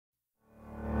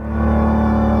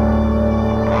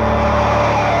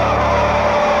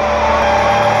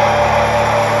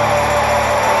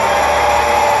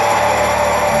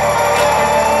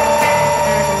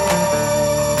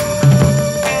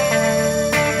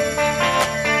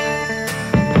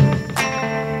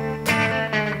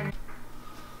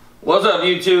What's up,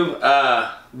 YouTube?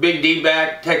 Big D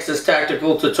back, Texas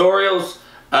Tactical Tutorials.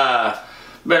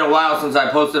 Been a while since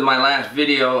I posted my last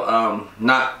video.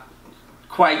 Not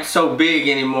quite so big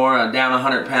anymore. Down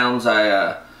 100 pounds.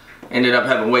 I ended up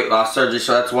having weight loss surgery,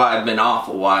 so that's why I've been off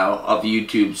a while of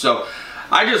YouTube. So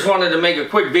I just wanted to make a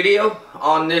quick video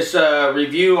on this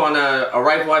review on a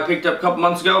rifle I picked up a couple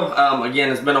months ago. Again,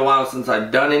 it's been a while since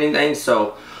I've done anything,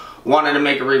 so wanted to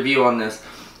make a review on this.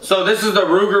 So this is the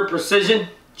Ruger Precision,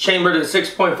 chambered in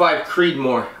 6.5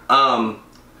 Creedmoor. I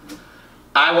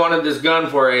wanted this gun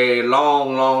for a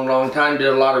long time. Did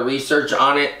a lot of research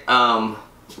on it.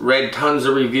 Read tons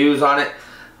of reviews on it.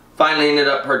 Finally ended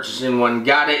up purchasing one.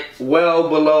 Got it well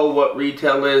below what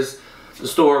retail is. The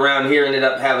store around here ended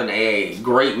up having a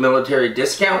great military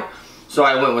discount, so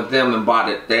I went with them and bought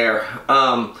it there.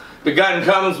 The gun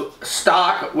comes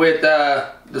stock with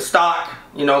the stock,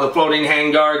 you know, the floating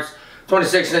handguards,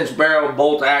 26-inch barrel,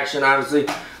 bolt action, obviously,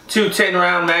 2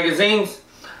 10-round magazines.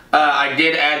 I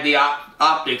did add the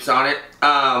optics on it.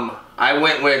 I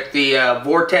went with the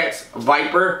VORTEX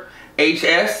Viper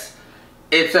HS.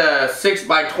 It's a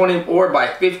 6x24 by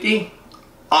 50.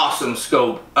 Awesome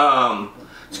scope.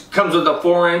 Comes with a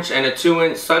 4-inch and a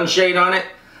 2-inch sunshade on it.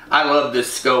 I love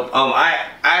this scope. I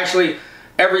actually,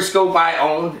 every scope I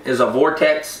own is a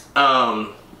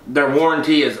VORTEX. Their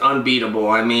warranty is unbeatable.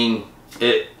 I mean,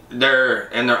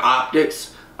 their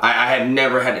optics, I have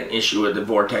never had an issue with the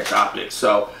VORTEX optics.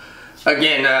 So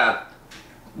again, that's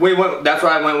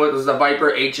what I went with, was the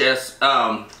Viper HS.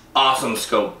 Awesome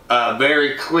scope.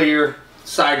 Very clear,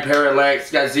 side parallax,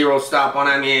 got 0 stop on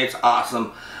it. I mean, it's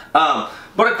awesome. But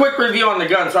a quick review on the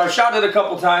gun. So I've shot it a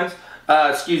couple times.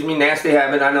 Excuse me, nasty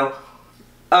habit, I know.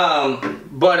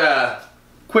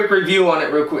 Quick review on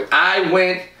it real quick. I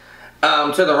went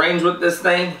to the range with this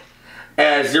thing.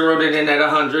 Zeroed it in at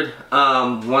 100.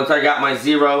 Once I got my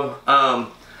zero,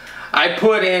 I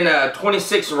put in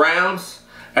 26 rounds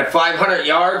at 500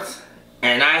 yards,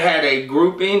 and I had a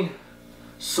grouping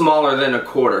smaller than a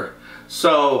quarter.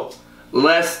 So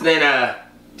less than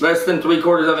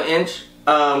 3/4 of an inch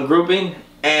grouping,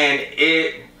 and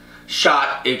it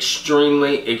shot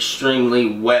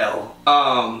extremely well.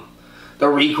 The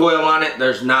recoil on it,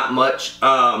 there's not much.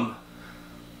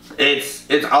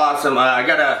 It's awesome. I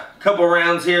got a couple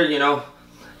rounds here, you know.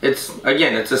 It's a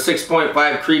 6.5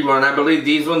 Creedmoor, and I believe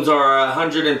these ones are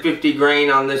 150 grain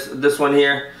on this one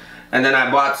here. And then I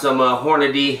bought some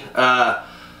Hornady.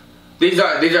 These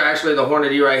are actually the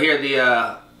Hornady right here.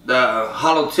 The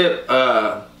hollow tip,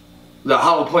 the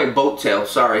hollow point boat tail.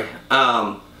 Sorry.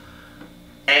 And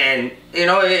you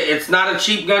know, it's not a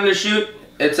cheap gun to shoot.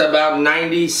 It's about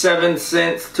 97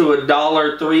 cents to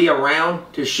 $1.03 a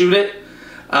round to shoot it.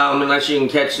 Unless you can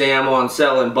catch the ammo on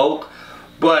sale in bulk.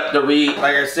 But like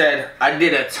I said, I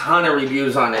did a ton of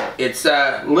reviews on it. It's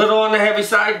a little on the heavy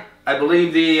side. I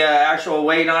believe the actual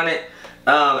weight on it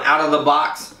out of the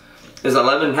box is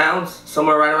 11 pounds,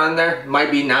 somewhere right around there.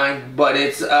 Might be 9, but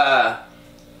it's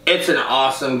an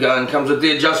awesome gun. Comes with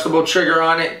the adjustable trigger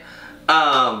on it.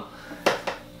 I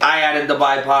added the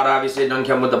BIPOD. Obviously, it doesn't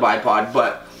come with the BIPOD,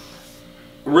 but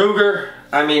Ruger.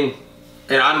 I mean,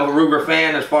 and I'm a Ruger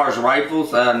fan as far as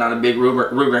rifles. Not a big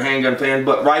Ruger handgun fan,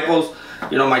 but rifles,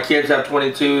 you know, my kids have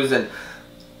 22s, and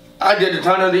I did a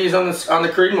ton of these on the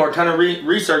Creedmoor, ton of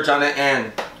research on it,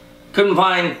 and couldn't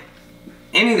find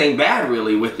anything bad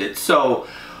really with it. So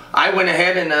I went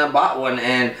ahead and bought one,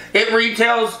 and it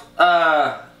retails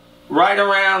right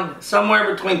around somewhere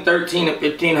between $1,300 and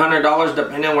 $1,500,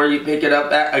 depending on where you pick it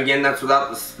up at. Again, that's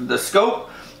without the scope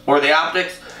or the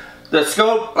optics. The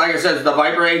scope, like I said, is the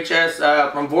Viper HS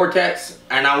from VORTEX,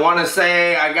 and I want to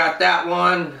say I got that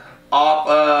one off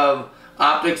of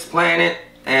Optics Planet,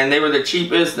 and they were the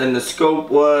cheapest, and the scope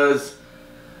was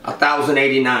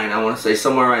 $1,089. I want to say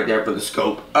somewhere right there for the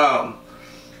scope.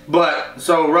 But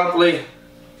so roughly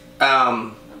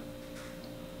 $2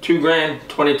 grand,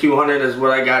 $2,200 is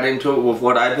what I got into it with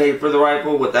what I paid for the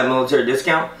rifle with that military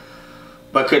discount.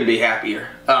 But couldn't be happier.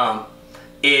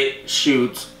 It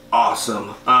shoots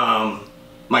awesome.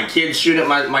 My kids shoot it.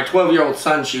 My 12-year-old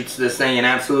son shoots this thing and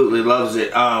absolutely loves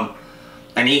it.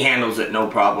 And he handles it no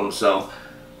problem. So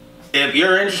if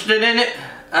you're interested in it,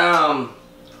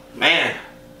 man,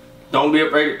 don't be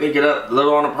afraid to pick it up. A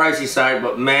little on the pricey side,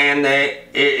 but man, it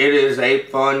is a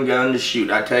fun gun to shoot.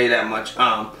 I tell you that much.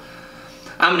 I'm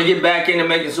gonna get back into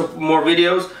making some more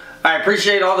videos. I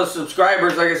appreciate all the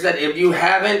subscribers. Like I said, if you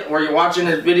haven't, or you're watching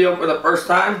this video for the first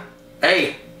time,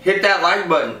 hey, hit that like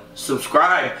button,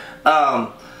 subscribe.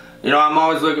 You know, I'm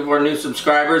always looking for new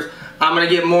subscribers. I'm going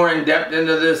to get more in depth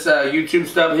into this YouTube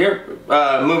stuff here,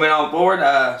 moving on forward.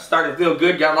 Starting to feel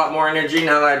good, got a lot more energy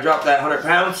now that I dropped that 100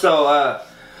 pounds. So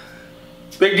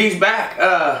Big D's back.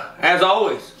 As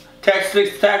always,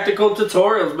 Tactics Tactical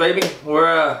Tutorials, baby.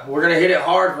 We're gonna hit it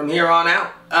hard from here on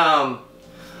out.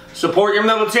 Support your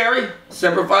military,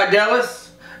 Semper Fidelis,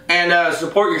 and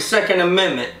support your Second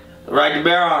Amendment, the right to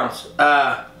bear arms.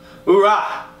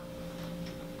 Hoorah!